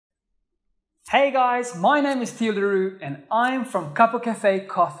Hey guys, my name is Theo Le Roux and I'm from Cupocafe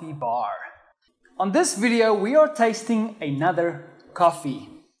Coffee Bar. On this video we are tasting another coffee.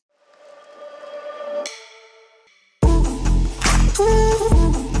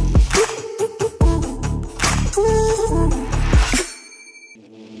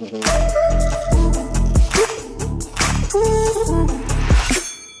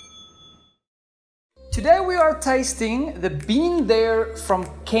 Today we are tasting the Been There from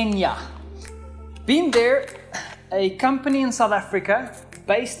Kenya. Been There, a company in South Africa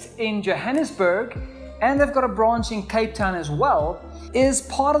based in Johannesburg, and they've got a branch in Cape Town as well, is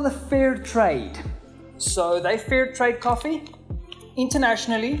part of the fair trade. So they fair trade coffee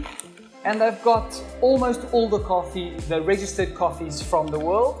internationally, and they've got almost all the registered coffees from the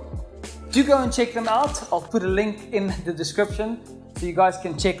world. Do go and check them out. I'll put a link in the description so you guys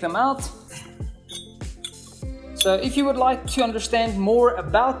can check them out. So if you would like to understand more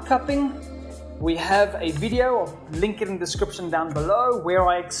about cupping, we have a video, I'll link it in the description down below, where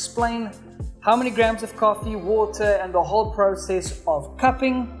I explain how many grams of coffee, water, and the whole process of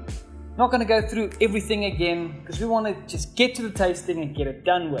cupping. Not going to go through everything again because we want to just get to the tasting and get it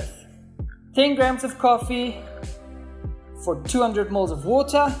done with. 10 grams of coffee for 200 ml of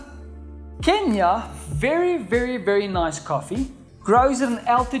water. Kenya, very nice coffee. Grows at an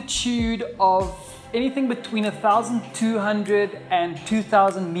altitude of anything between 1,200 and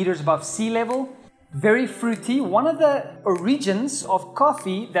 2,000 meters above sea level. Very fruity. One of the origins of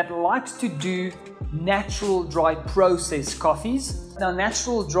coffee that likes to do natural dry process coffees. Now,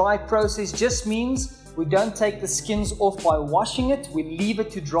 natural dry process just means we don't take the skins off by washing it. We leave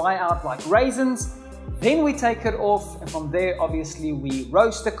it to dry out like raisins. Then we take it off, and from there, obviously, we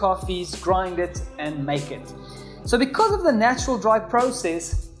roast the coffees, grind it, and make it. So because of the natural dry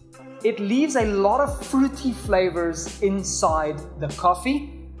process, it leaves a lot of fruity flavors inside the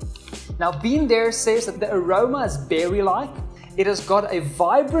coffee. Now, Been There says that the aroma is berry-like. It has got a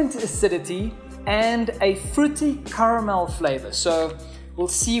vibrant acidity and a fruity caramel flavor. So we'll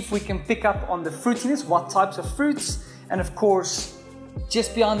see if we can pick up on the fruitiness, what types of fruits, and of course,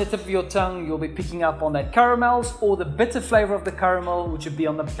 just behind the tip of your tongue, you'll be picking up on that caramels or the bitter flavor of the caramel, which will be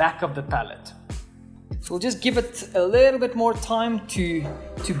on the back of the palate. So we'll just give it a little bit more time to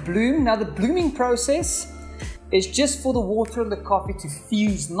bloom. Now, the blooming process is just for the water and the coffee to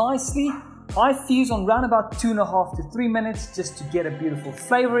fuse nicely. I fuse on around about 2.5 to 3 minutes just to get a beautiful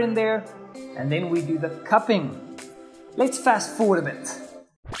flavor in there. And then we do the cupping. Let's fast forward a bit.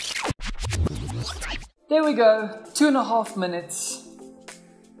 There we go, 2.5 minutes.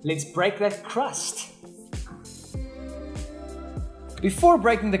 Let's break that crust. Before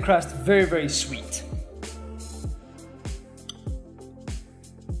breaking the crust, very sweet.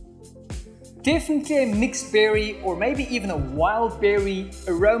 Definitely a mixed berry or maybe even a wild berry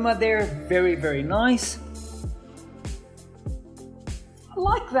aroma there. Very nice. I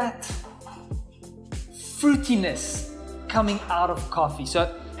like that fruitiness coming out of coffee.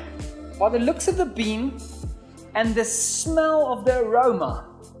 So by the looks of the bean and the smell of the aroma,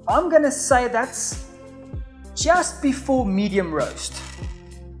 I'm gonna say that's just before medium roast.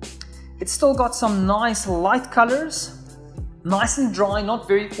 It's still got some nice light colors, nice and dry, not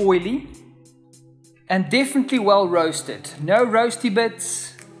very oily. And definitely well roasted. No roasty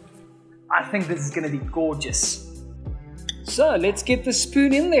bits. I think this is going to be gorgeous. So let's get the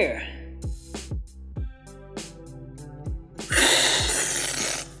spoon in there.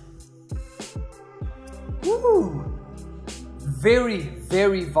 Woo!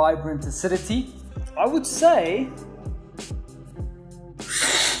 Very vibrant acidity. I would say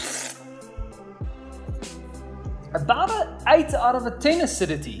about an 8 out of a 10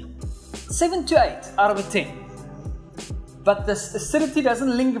 acidity. 7 to 8 out of a 10. But this acidity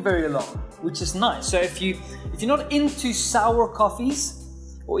doesn't linger very long, which is nice. So if you're not into sour coffees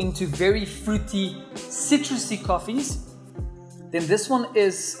or into very fruity, citrusy coffees, then this one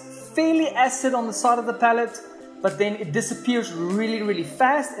is fairly acid on the side of the palate, but then it disappears really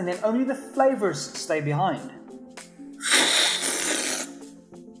fast, and then only the flavors stay behind.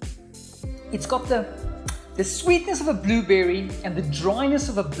 It's got the sweetness of a blueberry and the dryness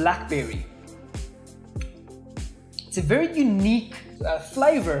of a blackberry. It's a very unique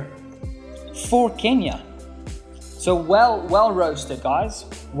flavor for Kenya. So well roasted, guys.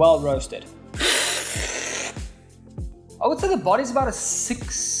 Well roasted. I would say the body's about a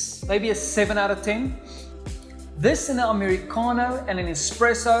 6, maybe a 7 out of 10. This in an americano and an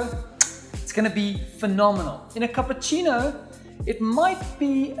espresso, it's gonna be phenomenal. In a cappuccino, it might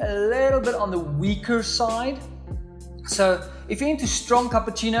be a little bit on the weaker side. So if you're into strong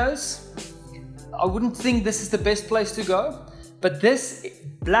cappuccinos, I wouldn't think this is the best place to go. But this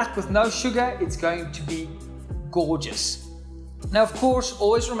black with no sugar, it's going to be gorgeous. Now, of course,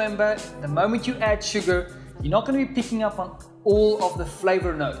 always remember, the moment you add sugar, you're not going to be picking up on all of the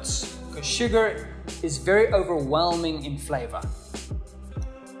flavor notes, because sugar is very overwhelming in flavor.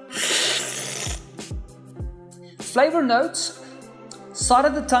 Flavor notes, side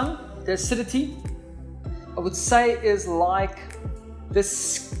of the tongue, the acidity, I would say is like the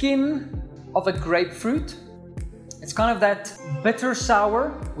skin of a grapefruit. It's kind of that bitter sour,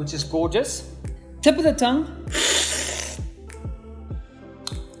 which is gorgeous. Tip of the tongue,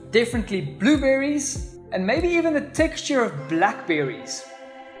 definitely blueberries, and maybe even the texture of blackberries.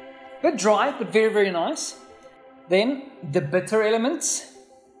 Bit dry, but very, very nice. Then the bitter elements,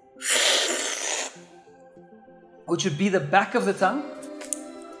 which would be the back of the tongue.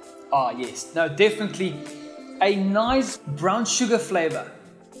 Ah, yes, no, definitely a nice brown sugar flavor.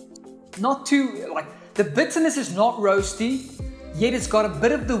 Not too, like, the bitterness is not roasty, yet it's got a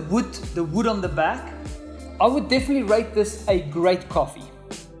bit of the wood on the back. I would definitely rate this a great coffee.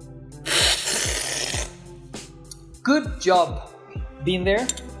 Good job, Been There.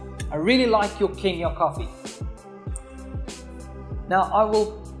 I really like your Kenya coffee. Now I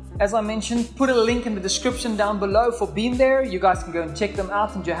will, as I mentioned, put a link in the description down below for Been There. You guys can go and check them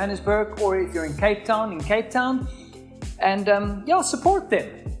out in Johannesburg, or if you're in Cape Town, and yeah, support them.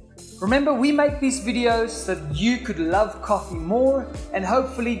 Remember, we make these videos so that you could love coffee more and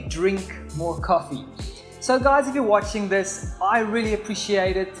hopefully drink more coffee. So guys, if you're watching this, I really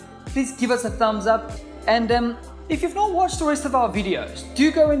appreciate it. Please give us a thumbs up, and if you've not watched the rest of our videos,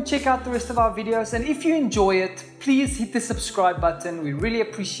 do go and check out the rest of our videos, and if you enjoy it, please hit the subscribe button. We really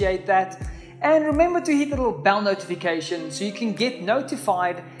appreciate that. And remember to hit the little bell notification so you can get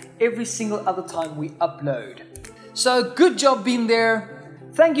notified every single other time we upload. So good job Been There.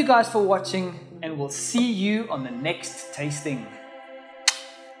 Thank you guys for watching, and we'll see you on the next tasting.